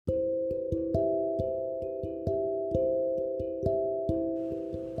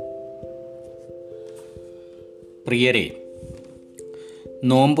പ്രിയരെ,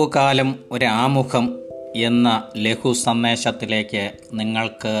 നോമ്പുകാലം ഒരാമുഖം എന്ന ലഘു സന്ദേശത്തിലേക്ക്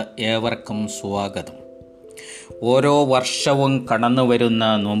നിങ്ങൾക്ക് ഏവർക്കും സ്വാഗതം. ഓരോ വർഷവും കടന്നു വരുന്ന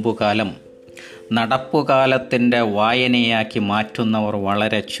നോമ്പുകാലം നടപ്പുകാലത്തിൻ്റെ വായനയാക്കി മാറ്റുന്നവർ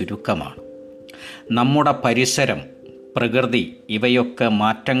വളരെ ചുരുക്കമാണ്. നമ്മുടെ പരിസരം, പ്രകൃതി ഇവയൊക്കെ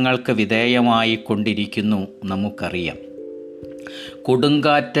മാറ്റങ്ങൾക്ക് വിധേയമായി കൊണ്ടിരിക്കുന്നു. നമുക്കറിയാം,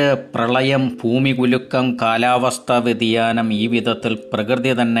 കൊടുങ്കാറ്റ്, പ്രളയം, ഭൂമികുലുക്കം, കാലാവസ്ഥാ വ്യതിയാനം, ഈ വിധത്തിൽ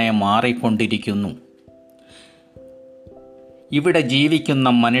പ്രകൃതി തന്നെ മാറിക്കൊണ്ടിരിക്കുന്നു. ഇവിടെ ജീവിക്കുന്ന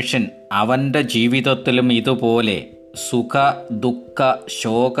മനുഷ്യൻ അവൻ്റെ ജീവിതത്തിലും ഇതുപോലെ സുഖ ദുഃഖ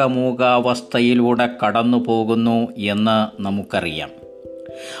ശോകമൂകാവസ്ഥയിലൂടെ കടന്നു പോകുന്നു എന്ന് നമുക്കറിയാം.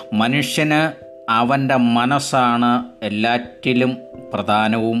 മനുഷ്യന് അവൻ്റെ മനസ്സാണ് എല്ലാറ്റിലും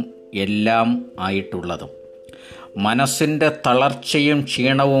പ്രധാനവും എല്ലാം ആയിട്ടുള്ളതും. മനസ്സിൻ്റെ തളർച്ചയും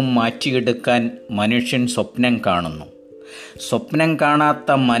ക്ഷീണവും മാറ്റിയെടുക്കാൻ മനുഷ്യൻ സ്വപ്നം കാണുന്നു. സ്വപ്നം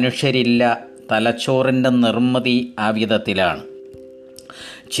കാണാത്ത മനുഷ്യരില്ല. തലച്ചോറിൻ്റെ നിർമ്മിതി ആ വിധത്തിലാണ്.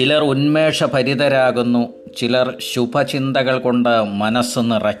 ചിലർ ഉന്മേഷഭരിതരാകുന്നു, ചിലർ ശുഭചിന്തകൾ കൊണ്ട് മനസ്സ്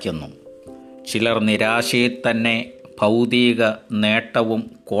നിറയ്ക്കുന്നു, ചിലർ നിരാശയിൽ തന്നെ ഭൗതിക നേട്ടവും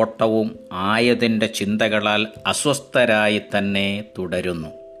കോട്ടവും ആയതിൻ്റെ ചിന്തകളാൽ അസ്വസ്ഥരായി തന്നെ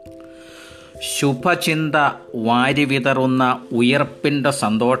തുടരുന്നു. ശുഭചിന്ത വാരിവിതറുന്ന ഉയർപ്പിൻ്റെ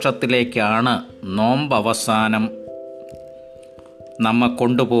സന്തോഷത്തിലേക്കാണ് നോമ്പവസാനം നമ്മെ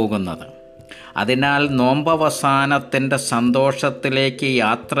കൊണ്ടുപോകുന്നത്. അതിനാൽ നോമ്പവസാനത്തിൻ്റെ സന്തോഷത്തിലേക്ക്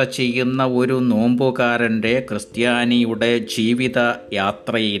യാത്ര ചെയ്യുന്ന ഒരു നോമ്പുകാരൻ്റെ, ക്രിസ്ത്യാനിയുടെ ജീവിത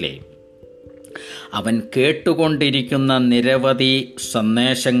യാത്രയിലെ അവൻ കേട്ടുകൊണ്ടിരിക്കുന്ന നിരവധി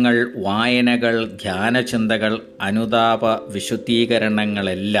സന്ദേശങ്ങൾ, വായനകൾ, ധ്യാനചിന്തകൾ, അനുതാപ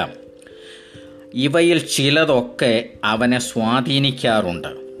വിശുദ്ധീകരണങ്ങളെല്ലാം ഇവയിൽ ചിലതൊക്കെ അവനെ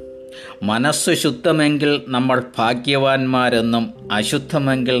സ്വാധീനിക്കാറുണ്ട്. മനസ്സ് ശുദ്ധമെങ്കിൽ നമ്മൾ ഭാഗ്യവാന്മാരെന്നും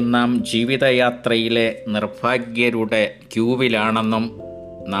അശുദ്ധമെങ്കിൽ നാം ജീവിതയാത്രയിലെ നിർഭാഗ്യരുടെ ക്യൂവിലാണെന്നും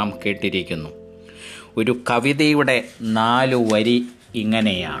നാം കേട്ടിരിക്കുന്നു. ഒരു കവിതയുടെ 4 വരി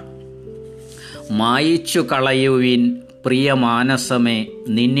ഇങ്ങനെയാണ്: മായിച്ചു കളയുവിൻ പ്രിയമാനസമേ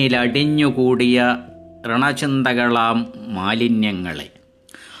നിന്നിലടിഞ്ഞുകൂടിയ ഋണചിന്തകളാം മാലിന്യങ്ങളെ.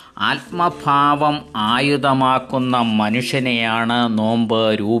 ആത്മഭാവം ആയുധമാക്കുന്ന മനുഷ്യനെയാണ് നോമ്പ്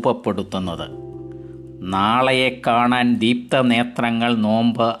രൂപപ്പെടുത്തുന്നത്. നാളെയെ കാണാൻ ദീപ്തനേത്രങ്ങൾ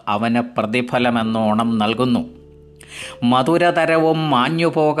നോമ്പ് അവന് പ്രതിഫലമെന്നോണം നൽകുന്നു. മധുരതരവും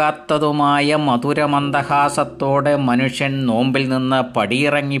മാഞ്ഞുപോകാത്തതുമായ മധുരമന്ദഹാസത്തോടെ മനുഷ്യൻ നോമ്പിൽ നിന്ന്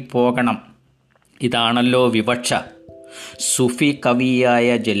പടിയിറങ്ങിപ്പോകണം. ഇതാണല്ലോ വിവക്ഷ. സുഫി കവിയായ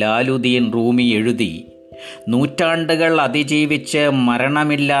ജലാലുദ്ദീൻ റൂമി എഴുതി, നൂറ്റാണ്ടുകൾ അതിജീവിച്ച്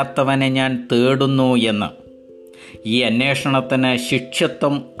മരണമില്ലാത്തവനെ ഞാൻ തേടുന്നു എന്ന്. ഈ അന്വേഷണത്തിന്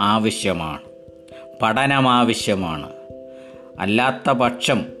ശിഷ്യത്വം ആവശ്യമാണ്, പഠനം ആവശ്യമാണ്. അല്ലാത്ത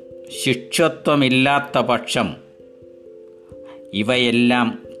പക്ഷം, ശിഷ്യത്വമില്ലാത്ത പക്ഷം ഇവയെല്ലാം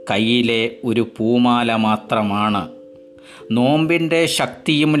കയ്യിലെ ഒരു പൂമാല മാത്രമാണ്. നോമ്പിൻ്റെ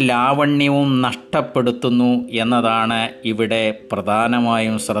ശക്തിയും ലാവണ്യവും നഷ്ടപ്പെടുത്തുന്നു എന്നതാണ് ഇവിടെ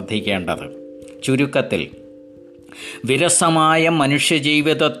പ്രധാനമായും ശ്രദ്ധിക്കേണ്ടത്. ചുരുക്കത്തിൽ, വിരസമായ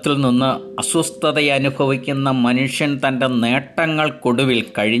മനുഷ്യജീവിതത്തിൽ നിന്ന് അസ്വസ്ഥതയനുഭവിക്കുന്ന മനുഷ്യൻ തൻ്റെ നേട്ടങ്ങൾക്കൊടുവിൽ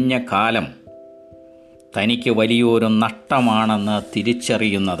കഴിഞ്ഞ കാലം തനിക്ക് വലിയൊരു നഷ്ടമാണെന്ന്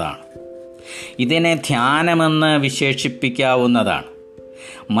തിരിച്ചറിയുന്നതാണ്. ഇതിനെ ധ്യാനമെന്ന് വിശേഷിപ്പിക്കാവുന്നതാണ്.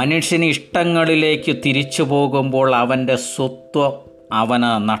 മനുഷ്യന് ഇഷ്ടങ്ങളിലേക്ക് തിരിച്ചു പോകുമ്പോൾ അവൻ്റെ സ്വത്വം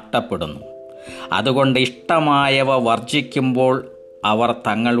അവന് നഷ്ടപ്പെടുന്നു. അതുകൊണ്ട് ഇഷ്ടമായവ വർജിക്കുമ്പോൾ അവർ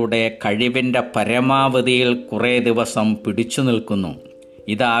തങ്ങളുടെ കഴിവിൻ്റെ പരമാവധിയിൽ കുറേ ദിവസം പിടിച്ചു നിൽക്കുന്നു.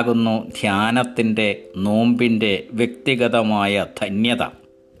 ഇതാകുന്നു ധ്യാനത്തിൻ്റെ, നോമ്പിൻ്റെ വ്യക്തിഗതമായ ധന്യത.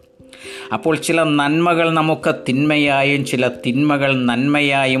 അപ്പോൾ ചില നന്മകൾ നമുക്ക് തിന്മയായും ചില തിന്മകൾ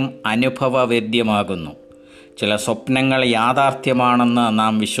നന്മയായും അനുഭവവേദ്യമാകുന്നു. ചില സ്വപ്നങ്ങൾ യാഥാർത്ഥ്യമാണെന്ന്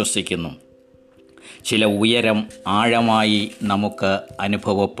നാം വിശ്വസിക്കുന്നു. ചില ഉയരം ആഴമായി നമുക്ക്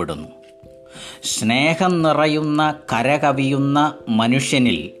അനുഭവപ്പെടുന്നു. സ്നേഹം നിറയുന്ന, കരകവിയുന്ന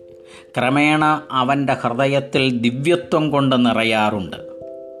മനുഷ്യനിൽ ക്രമേണ അവൻ്റെ ഹൃദയത്തിൽ ദിവ്യത്വം കൊണ്ട് നിറയാറുണ്ട്.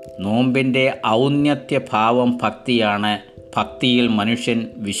 നോമ്പിൻ്റെ ഔന്നത്യഭാവം ഭക്തിയാണ്. ഭക്തിയിൽ മനുഷ്യൻ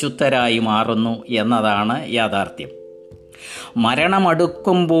വിശുദ്ധരായി മാറുന്നു എന്നതാണ് യാഥാർത്ഥ്യം.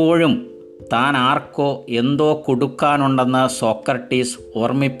 മരണമടുക്കുമ്പോഴും താൻ ആർക്കോ എന്തോ കൊടുക്കാനുണ്ടെന്ന് സോക്രട്ടീസ്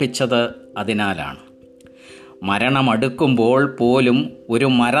ഓർമ്മിപ്പിച്ചത് അതിനാലാണ്. മരണമടുക്കുമ്പോൾ പോലും ഒരു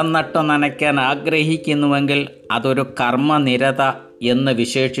മരം നട്ടു നനയ്ക്കാൻ ആഗ്രഹിക്കുന്നുവെങ്കിൽ അതൊരു കർമ്മനിരത എന്ന്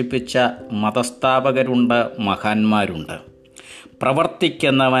വിശേഷിപ്പിച്ച മതസ്ഥാപകരുണ്ട്, മഹാന്മാരുണ്ട്.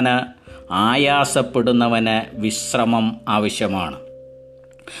 പ്രവർത്തിക്കുന്നവന്, ആയാസപ്പെടുന്നവന് വിശ്രമം ആവശ്യമാണ്.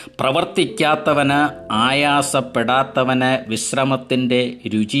 പ്രവർത്തിക്കാത്തവന്, ആയാസപ്പെടാത്തവന് വിശ്രമത്തിൻ്റെ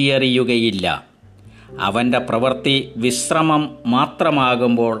രുചിയറിയുകയില്ല. അവൻ്റെ പ്രവൃത്തി വിശ്രമം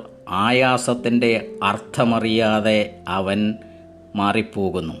മാത്രമാകുമ്പോൾ ആയാസത്തിൻ്റെ അർത്ഥമറിയാതെ അവൻ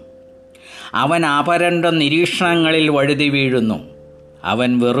മാറിപ്പോകുന്നു. അവൻ അപരൻ്റെ നിരീക്ഷണങ്ങളിൽ വഴുതി വീഴുന്നു. അവൻ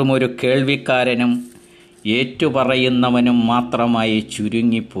വെറുമൊരു കേൾവിക്കാരനും ഏറ്റുപറയുന്നവനും മാത്രമായി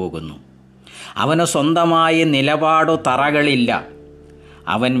ചുരുങ്ങിപ്പോകുന്നു. അവന് സ്വന്തമായി നിലപാടു തറകളില്ല.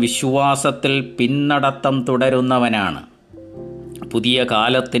 അവൻ വിശ്വാസത്തിൽ പിന്നടത്തം തുടരുന്നവനാണ്. പുതിയ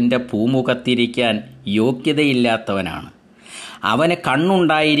കാലത്തിൻ്റെ പൂമുഖത്തിരിക്കാൻ യോഗ്യതയില്ലാത്തവനാണ്. അവന്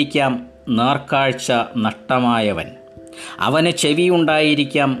കണ്ണുണ്ടായിരിക്കാം, നേർക്കാഴ്ച നഷ്ടമായവൻ. അവന്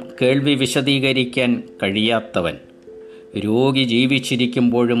ചെവിയുണ്ടായിരിക്കാം, കേൾവി വിശദീകരിക്കാൻ കഴിയാത്തവൻ. രോഗി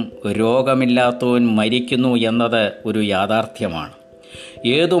ജീവിച്ചിരിക്കുമ്പോഴും രോഗമില്ലാത്തവൻ മരിക്കുന്നു എന്നത് ഒരു യാഥാർത്ഥ്യമാണ്.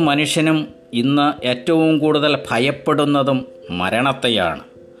 ഏതു മനുഷ്യനും ഇന്ന് ഏറ്റവും കൂടുതൽ ഭയപ്പെടുന്നതും മരണത്തെയാണ്.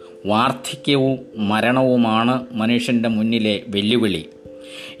 വാർദ്ധക്യവും മരണവുമാണ് മനുഷ്യൻ്റെ മുന്നിലെ വെല്ലുവിളി.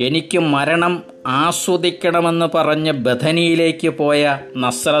 എനിക്ക് മരണം ആസ്വദിക്കണമെന്ന് പറഞ്ഞ് ബഥനിയിലേക്ക് പോയ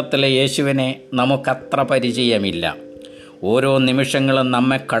നസ്രത്തിലെ യേശുവിനെ നമുക്കത്ര പരിചയമില്ല. ഓരോ നിമിഷങ്ങളും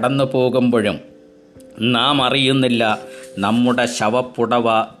നമ്മെ കടന്നു പോകുമ്പോഴും നാം അറിയുന്നില്ല, നമ്മുടെ ശവപ്പുടവ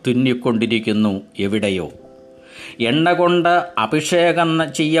തുന്നിക്കൊണ്ടിരിക്കുന്നു എവിടെയോ. എണ്ണ കൊണ്ട് അഭിഷേകം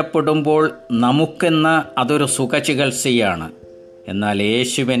ചെയ്യപ്പെടുമ്പോൾ നമുക്കിന്ന് അതൊരു സുഖചികിത്സയാണ്. എന്നാൽ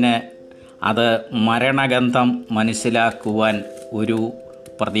യേശുവിന് അത് മരണഗന്ധം മനസ്സിലാക്കുവാൻ ഒരു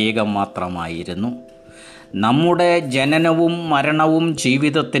പ്രതീകം മാത്രമായിരുന്നു. നമ്മുടെ ജനനവും മരണവും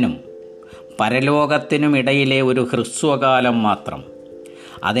ജീവിതത്തിനും പരലോകത്തിനും ഇടയിലെ ഒരു ഹ്രസ്വകാലം മാത്രം.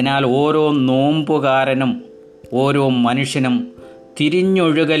 അതിനാൽ ഓരോ നോമ്പുകാരനും, ഓരോ മനുഷ്യനും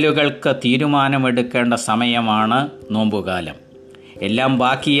തിരിഞ്ഞൊഴുകലുകൾക്ക് തീരുമാനമെടുക്കേണ്ട സമയമാണ് നോമ്പുകാലം. എല്ലാം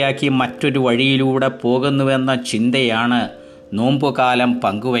ബാക്കിയാക്കി മറ്റൊരു വഴിയിലൂടെ പോകുന്നുവെന്ന ചിന്തയാണ് നോമ്പുകാലം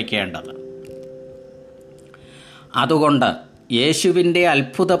പങ്കുവയ്ക്കേണ്ടത്. അതുകൊണ്ട് യേശുവിൻ്റെ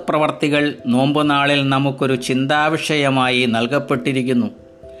അത്ഭുത പ്രവർത്തികൾ നോമ്പുനാളിൽ നമുക്കൊരു ചിന്താവിഷയമായി നൽകപ്പെട്ടിരിക്കുന്നു.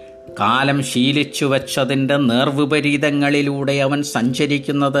 കാലം ശീലിച്ചു വച്ചതിൻ്റെ നേർവിപരീതങ്ങളിലൂടെ അവൻ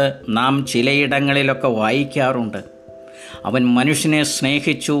സഞ്ചരിക്കുന്നത് നാം ചിലയിടങ്ങളിലൊക്കെ വായിക്കാറുണ്ട്. അവൻ മനുഷ്യനെ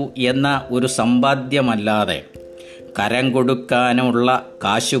സ്നേഹിച്ചു എന്ന ഒരു സമ്പാദ്യമല്ലാതെ കരം കൊടുക്കാനുള്ള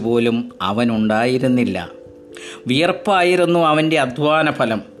കാശുപോലും അവനുണ്ടായിരുന്നില്ല. വിയർപ്പായിരുന്നു അവൻ്റെ അധ്വാന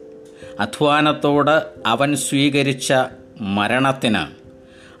ഫലം. അധ്വാനത്തോട് അവൻ സ്വീകരിച്ച മരണത്തിന്,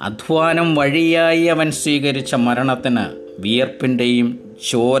 അധ്വാനം വഴിയായി അവൻ സ്വീകരിച്ച മരണത്തിന് വിയർപ്പിൻ്റെയും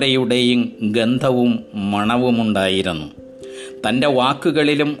ചോരയുടെയും ഗന്ധവും മണവുമുണ്ടായിരുന്നു. തൻ്റെ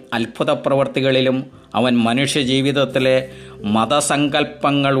വാക്കുകളിലും അത്ഭുത പ്രവർത്തികളിലും അവൻ മനുഷ്യജീവിതത്തിലെ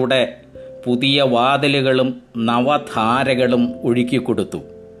മതസങ്കല്പങ്ങളുടെ പുതിയ വാതിലുകളും നവധാരകളും ഒഴുക്കിക്കൊടുത്തു.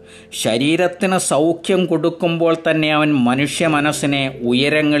 ശരീരത്തിന് സൗഖ്യം കൊടുക്കുമ്പോൾ തന്നെ അവൻ മനുഷ്യ മനസ്സിനെ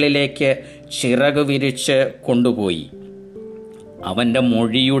ഉയരങ്ങളിലേക്ക് ചിറക് വിരിച്ച് കൊണ്ടുപോയി. അവൻ്റെ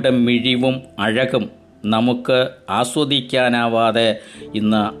മൊഴിയുടെ മിഴിവും അഴകും നമുക്ക് ആസ്വദിക്കാനാവാതെ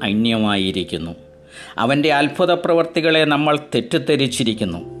ഇന്ന് അന്യമായിരിക്കുന്നു. അവൻ്റെ അത്ഭുത പ്രവർത്തികളെ നമ്മൾ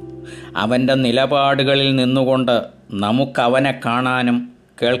തെറ്റിദ്ധരിച്ചിരിക്കുന്നു. അവൻ്റെ നിലപാടുകളിൽ നിന്നുകൊണ്ട് നമുക്കവനെ കാണാനും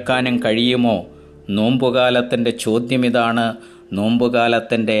കേൾക്കാനും കഴിയുമോ? നോമ്പുകാലത്തിൻ്റെ ചോദ്യമിതാണ്.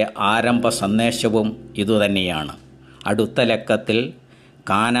 നോമ്പുകാലത്തിൻ്റെ ആരംഭ സന്ദേശവും ഇതുതന്നെയാണ്. അടുത്ത ലക്കത്തിൽ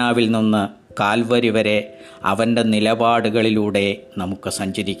കാനാവിൽ നിന്ന് കാൽവരി വരെ അവൻ്റെ നിലപാടുകളിലൂടെ നമുക്ക്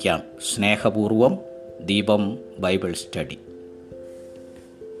സഞ്ചരിക്കാം. സ്നേഹപൂർവം, ദീപം ബൈബിൾ സ്റ്റഡി.